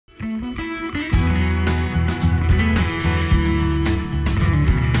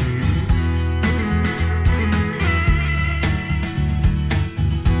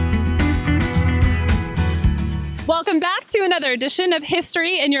another edition of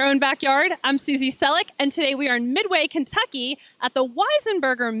History in Your Own Backyard. I'm Susie Selleck, and today we are in Midway, Kentucky at the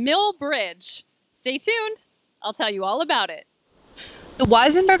Weisenberger Mill Bridge. Stay tuned. I'll tell you all about it. The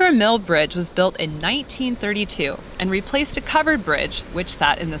Weisenberger Mill Bridge was built in 1932 and replaced a covered bridge which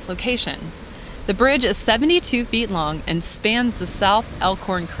sat in this location. The bridge is 72 feet long and spans the South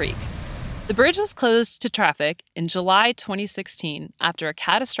Elkhorn Creek. The bridge was closed to traffic in July 2016 after a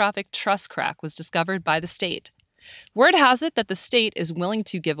catastrophic truss crack was discovered by the state. Word has it that the state is willing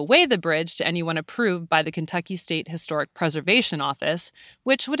to give away the bridge to anyone approved by the Kentucky State Historic Preservation Office,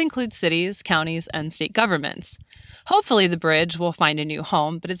 which would include cities, counties, and state governments. Hopefully the bridge will find a new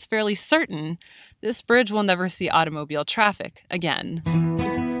home, but it's fairly certain this bridge will never see automobile traffic again.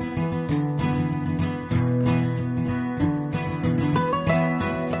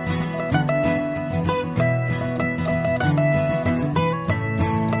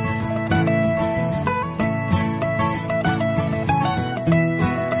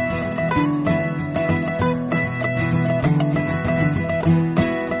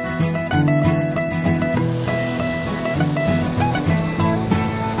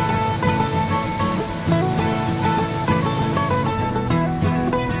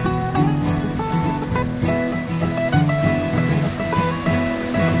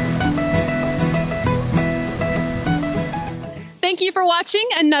 Thank you for watching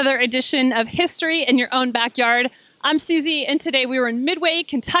another edition of History in Your Own Backyard. I'm Susie, and today we were in Midway,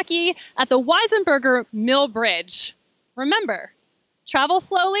 Kentucky at the Weisenberger Mill Bridge. Remember, travel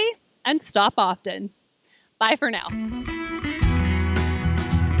slowly and stop often. Bye for now.